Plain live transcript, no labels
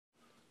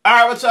All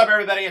right, what's up,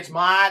 everybody? It's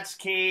Mott's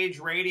Cage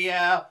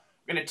Radio.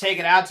 We're going to take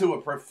it out to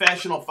a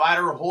professional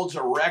fighter who holds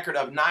a record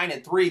of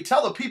 9-3.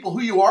 Tell the people who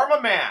you are, my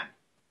man.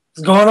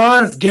 What's going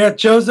on? It's Gareth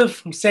Joseph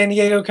from San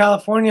Diego,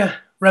 California,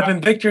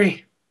 repping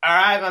Victory. All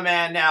right, my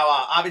man. Now,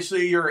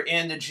 obviously, you're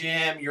in the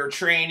gym, you're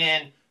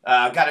training.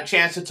 Got a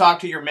chance to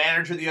talk to your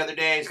manager the other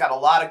day. He's got a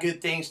lot of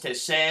good things to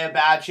say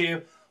about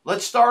you.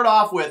 Let's start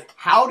off with,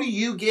 how do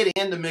you get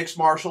into mixed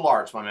martial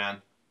arts, my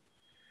man?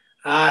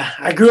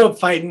 I grew up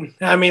fighting.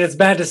 I mean, it's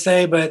bad to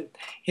say, but,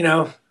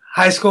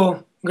 high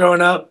school, growing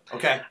up,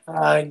 Okay.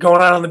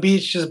 going out on the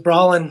beach, just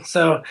brawling.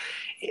 So,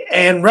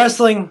 and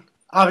wrestling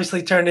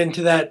obviously turned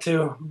into that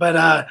too.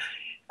 But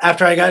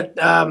after I got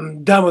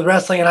done with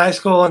wrestling in high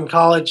school and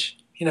college,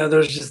 there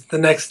was just the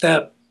next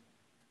step.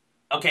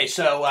 Okay,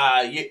 so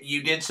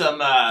you did some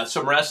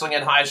wrestling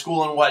in high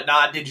school and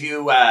whatnot. Did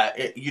you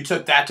you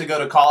took that to go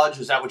to college?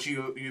 Is that what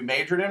you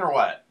majored in or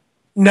what?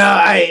 No,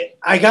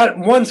 I got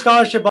one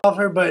scholarship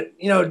offer, but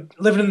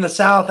living in the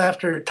South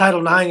after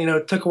Title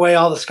IX, took away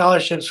all the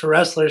scholarships for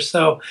wrestlers.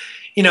 So,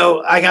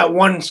 I got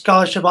one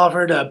scholarship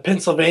offer to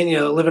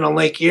Pennsylvania, living on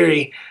Lake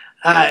Erie.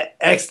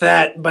 X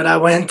that, but I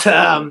went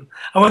to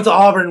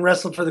Auburn,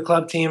 wrestled for the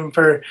club team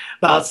for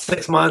about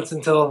 6 months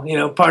until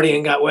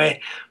partying got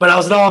way. But I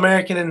was an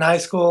All-American in high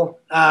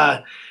school.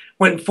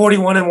 Went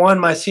 41-1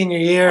 my senior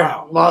year.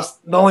 Wow.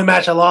 Lost. The only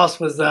match I lost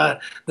was the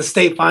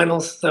state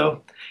finals.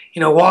 So.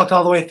 Walked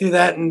all the way through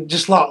that and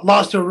just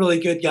lost to a really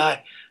good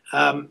guy.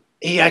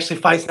 He actually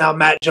fights now,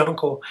 Matt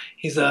Junkel.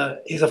 He's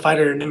a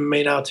fighter in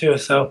MMA now too.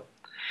 So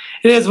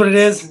it is what it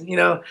is.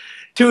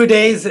 2 a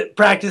days at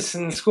practice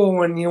in school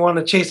when you want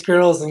to chase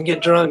girls and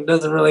get drunk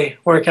doesn't really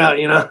work out.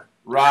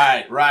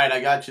 Right.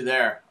 I got you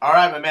there. All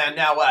right, my man.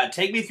 Now,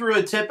 take me through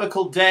a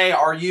typical day.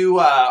 Are you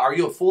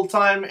a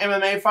full-time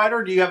MMA fighter,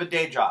 or do you have a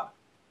day job?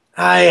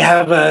 I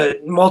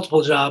have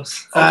multiple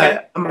jobs. Okay.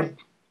 I'm a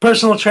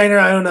personal trainer.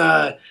 I own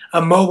a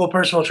mobile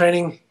personal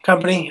training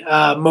company,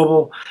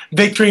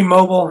 Victory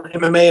Mobile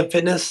MMA and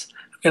Fitness.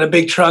 I've got a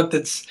big truck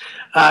that's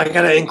got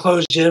an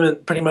enclosed gym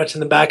and pretty much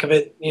in the back of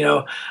it.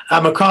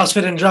 I'm a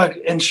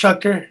CrossFit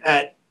instructor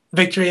at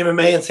Victory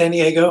MMA in San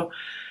Diego,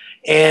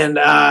 and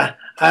I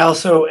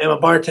also am a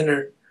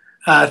bartender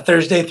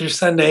Thursday through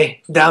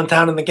Sunday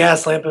downtown in the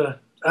gas lamp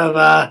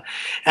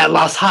at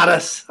Las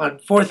Hadas on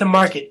 4th and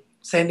Market,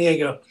 San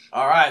Diego.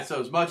 All right, so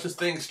as much as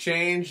things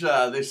change,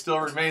 they still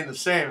remain the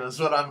same. That's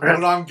what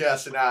I'm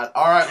guessing at.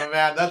 All right, my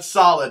man, that's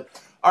solid.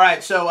 All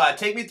right, so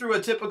take me through a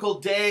typical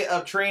day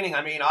of training.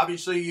 I mean,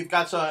 obviously you've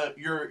got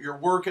you're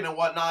working and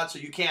whatnot, so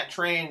you can't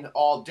train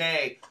all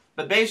day.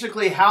 But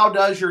basically, how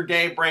does your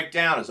day break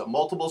down? Is it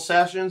multiple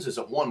sessions? Is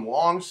it one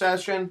long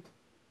session?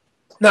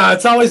 No,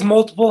 it's always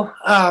multiple.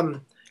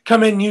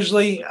 Come in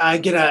usually, I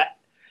get a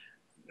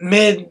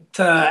mid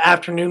to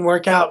afternoon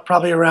workout,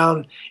 probably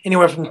around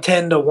anywhere from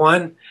 10 to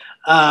 1.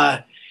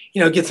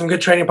 Get some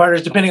good training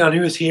partners depending on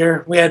who's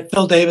here. We had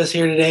Phil Davis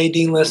here today,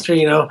 Dean Lister.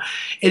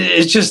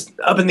 It's just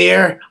up in the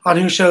air on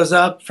who shows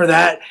up for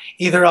that.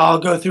 Either I'll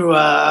go through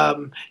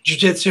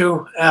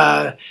jiu-jitsu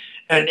and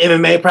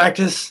MMA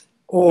practice,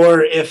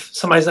 or if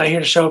somebody's not here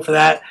to show up for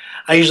that,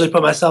 I usually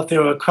put myself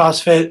through a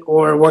CrossFit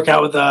or work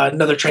out with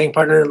another training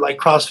partner, like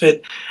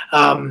CrossFit,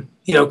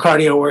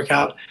 cardio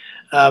workout,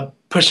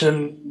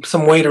 pushing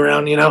some weight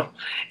around,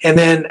 and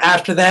then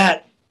after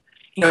that,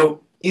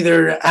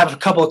 either have a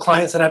couple of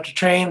clients that I have to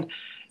train,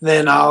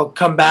 then I'll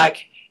come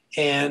back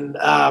and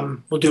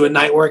we'll do a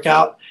night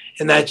workout,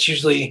 and that's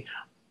usually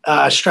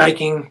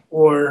striking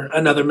or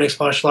another mixed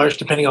martial arts,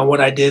 depending on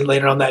what I did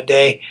later on that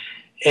day.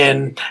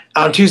 And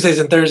on Tuesdays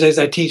and Thursdays,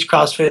 I teach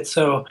CrossFit,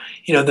 so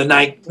the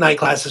night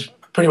classes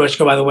pretty much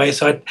go by the way.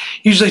 So I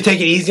usually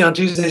take it easy on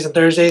Tuesdays and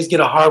Thursdays, get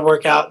a hard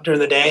workout during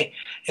the day,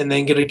 and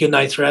then get a good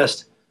night's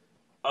rest.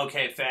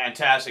 Okay,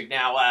 fantastic.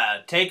 Now,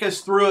 take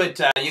us through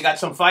it. You got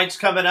some fights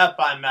coming up,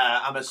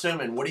 I'm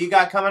assuming. What do you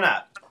got coming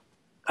up?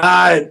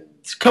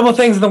 It's a couple of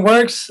things in the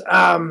works.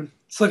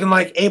 It's looking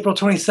like April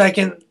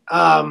 22nd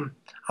on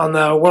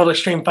the World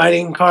Extreme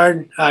Fighting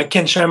card.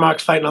 Ken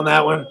Shamrock's fighting on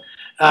that one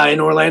in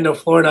Orlando,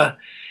 Florida.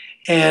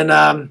 And,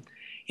 I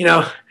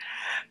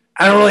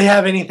don't really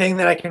have anything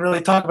that I can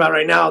really talk about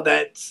right now.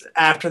 That's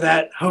after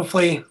that.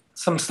 Hopefully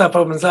some stuff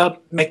opens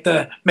up, make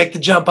the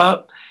jump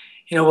up.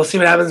 We'll see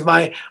what happens.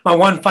 My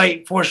one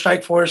fight for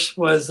Strikeforce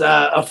was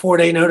a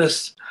 4-day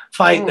notice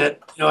fight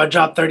that, I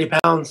dropped 30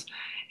 pounds.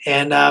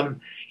 And,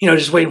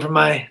 just waiting for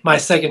my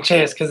second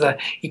chance, because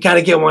you got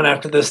to get one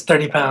after this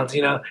 30 pounds.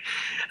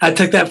 I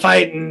took that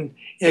fight and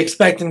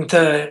expecting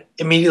to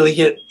immediately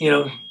get,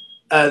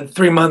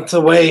 3 months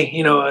away,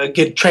 a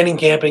good training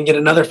camp and get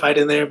another fight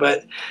in there.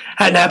 But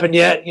hadn't happened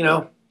yet.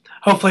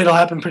 Hopefully it'll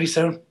happen pretty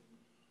soon.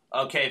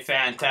 Okay,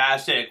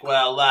 fantastic.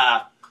 Well,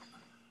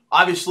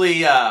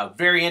 obviously,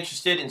 very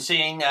interested in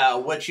seeing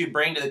what you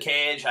bring to the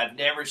cage. I've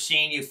never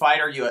seen you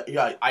fight.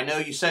 I know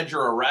you said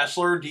you're a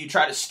wrestler. Do you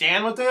try to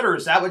stand with it, or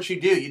is that what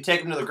you do? You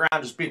take them to the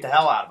ground, just beat the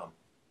hell out of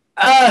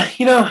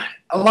them?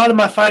 A lot of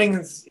my fighting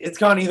it's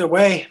gone either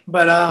way.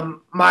 But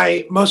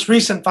my most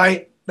recent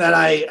fight that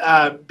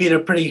I beat a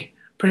pretty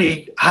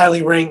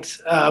highly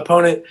ranked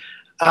opponent.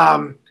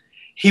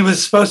 he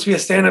was supposed to be a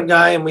stand-up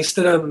guy, and we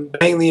stood him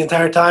bang the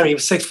entire time. He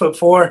was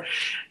 6'4".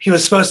 He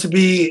was supposed to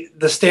be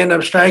the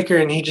stand-up striker,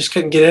 and he just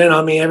couldn't get in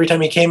on me. Every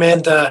time he came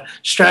in to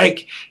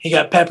strike, he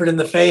got peppered in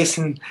the face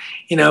and,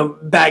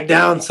 back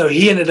down. So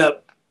he ended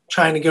up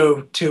trying to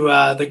go to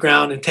the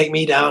ground and take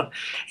me down.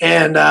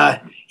 And,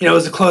 it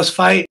was a close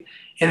fight.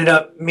 Ended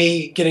up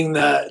me getting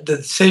the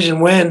decision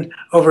win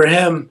over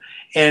him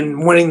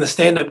and winning the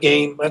stand-up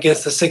game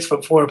against a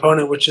 6'4"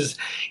 opponent, which is,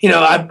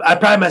 I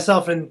pride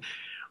myself in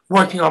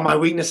working on my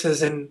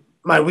weaknesses, and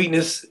my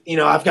weakness,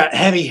 I've got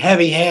heavy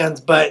hands,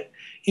 but,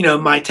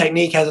 my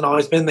technique hasn't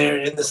always been there.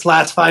 In this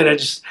last fight, I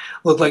just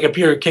looked like a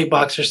pure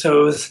kickboxer.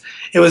 So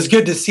it was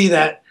good to see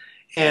that,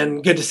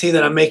 and good to see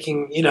that I'm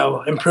making,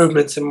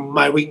 improvements in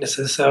my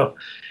weaknesses. So,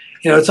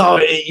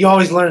 you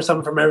always learn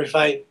something from every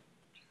fight.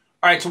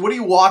 All right. So what are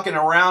you walking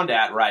around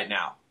at right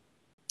now?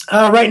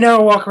 Right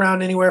now I walk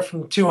around anywhere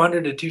from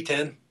 200 to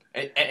 210.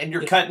 And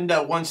you're cutting to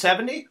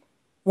 170?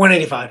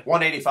 185.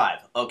 185.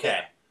 Okay.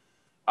 Yeah.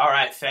 All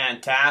right,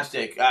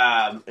 fantastic.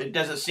 It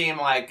doesn't seem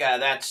like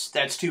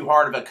that's too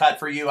hard of a cut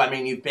for you. I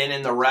mean, you've been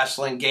in the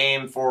wrestling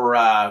game for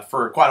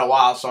quite a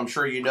while, so I'm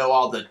sure you know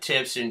all the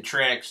tips and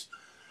tricks.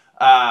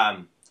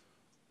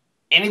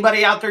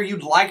 Anybody out there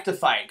you'd like to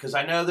fight? Because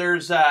I know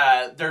there's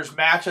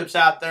matchups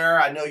out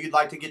there. I know you'd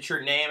like to get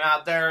your name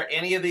out there.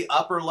 Any of the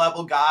upper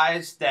level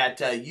guys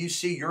that you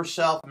see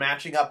yourself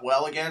matching up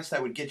well against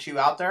that would get you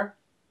out there?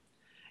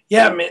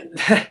 Yeah, man.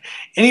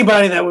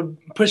 Anybody that would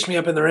push me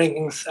up in the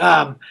rankings.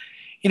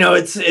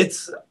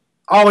 It's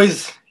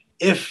always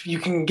if you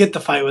can get the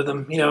fight with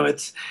them.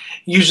 It's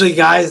usually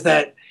guys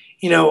that,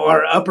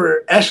 are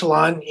upper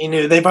echelon.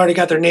 They've already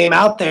got their name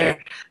out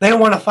there. They don't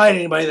want to fight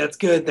anybody that's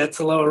good, that's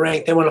a lower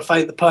rank. They want to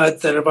fight the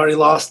puds that have already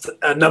lost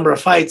a number of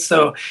fights.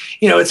 So,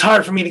 it's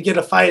hard for me to get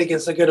a fight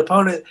against a good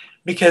opponent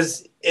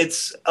because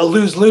it's a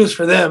lose-lose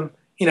for them.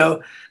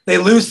 They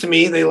lose to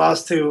me, they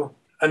lost to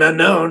an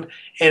unknown.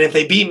 And if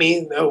they beat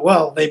me, oh,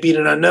 well, they beat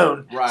an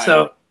unknown. Right.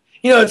 So,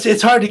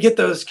 it's hard to get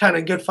those kind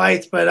of good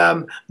fights, but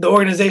the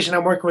organization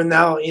I'm working with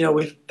now,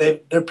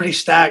 they're pretty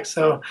stacked.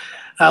 So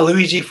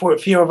Luigi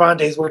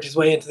Fioravante's worked his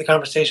way into the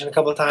conversation a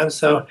couple of times.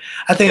 So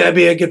I think that'd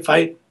be a good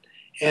fight,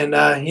 and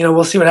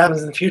we'll see what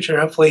happens in the future.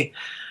 Hopefully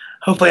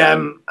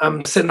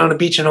I'm sitting on a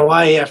beach in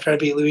Hawaii after I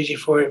beat Luigi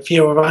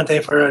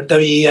Fioravante for a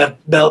WEF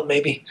belt,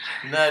 maybe.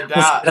 No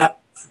doubt.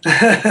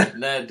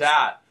 No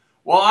doubt.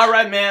 Well, all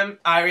right, man.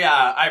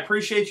 I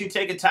appreciate you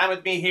taking time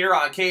with me here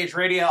on Cage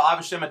Radio.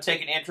 Obviously, I'm going to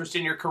take an interest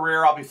in your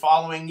career. I'll be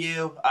following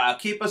you.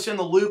 Keep us in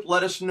the loop.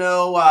 Let us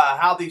know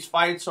how these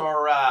fights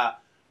are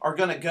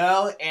going to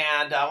go.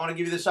 And I want to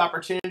give you this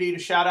opportunity to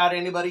shout out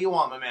anybody you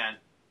want, my man.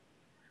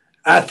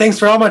 Thanks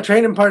for all my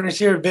training partners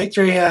here at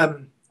Victory.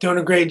 Doing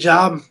a great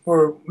job.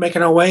 We're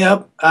making our way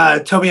up.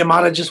 Toby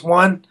Amata just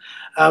won.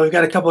 We've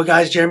got a couple of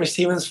guys, Jeremy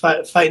Stevens,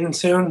 fighting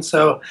soon.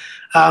 So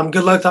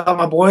good luck to all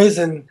my boys,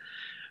 and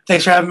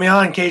thanks for having me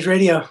on Cage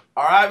Radio.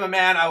 All right, my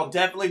man. I will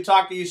definitely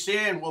talk to you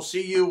soon. We'll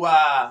see you,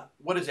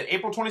 what is it,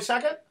 April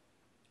 22nd?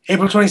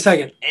 April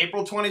 22nd.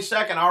 April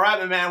 22nd. All right,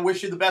 my man.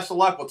 Wish you the best of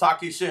luck. We'll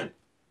talk to you soon.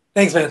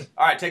 Thanks, man.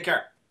 All right, take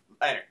care.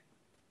 Later.